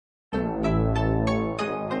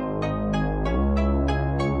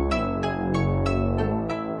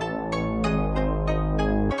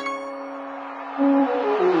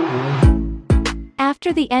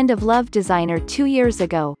After the end of Love Designer 2 years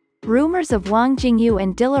ago, rumors of Huang Jingyu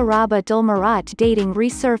and Dilraba Dilmurat dating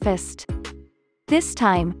resurfaced. This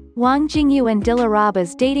time, Huang Jingyu and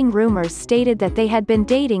Diliraba's dating rumors stated that they had been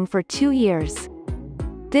dating for 2 years.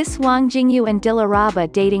 This Huang Jingyu and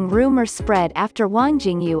Dilireba dating rumor spread after Huang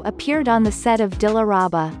Jingyu appeared on the set of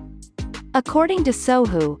Dilraba. According to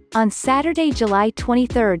Sohu, on Saturday, July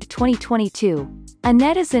 23, 2022, a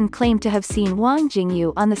netizen claimed to have seen Huang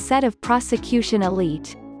Jingyu on the set of Prosecution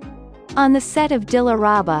Elite. On the set of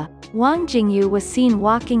Dilraba, Huang Jingyu was seen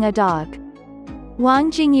walking a dog.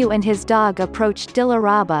 Huang Jingyu and his dog approached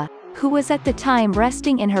Dilraba, who was at the time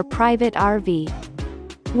resting in her private RV.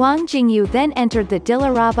 Huang Jingyu then entered the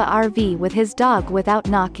Dilraba RV with his dog without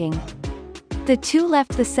knocking. The two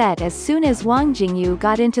left the set as soon as Huang Jingyu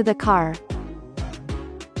got into the car.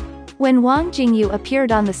 When Huang Jingyu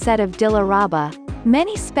appeared on the set of Dilraba,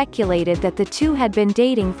 many speculated that the two had been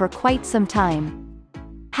dating for quite some time.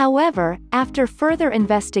 However, after further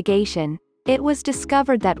investigation, it was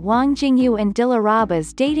discovered that Huang Jingyu and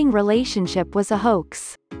Diliraba's dating relationship was a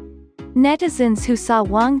hoax. Netizens who saw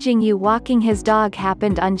Huang Jingyu walking his dog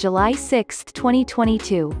happened on July 6,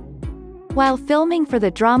 2022. While filming for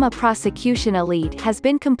the drama Prosecution Elite has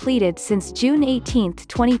been completed since June 18,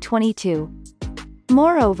 2022.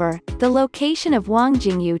 Moreover, the location of Huang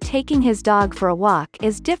Jingyu taking his dog for a walk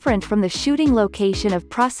is different from the shooting location of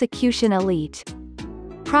Prosecution Elite.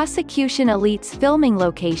 Prosecution Elite's filming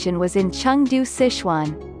location was in Chengdu,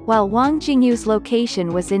 Sichuan, while Huang Jingyu's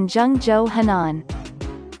location was in Zhengzhou, Henan.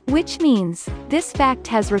 Which means, this fact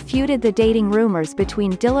has refuted the dating rumors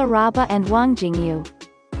between Dilraba and Huang Jingyu.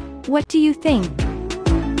 What do you think?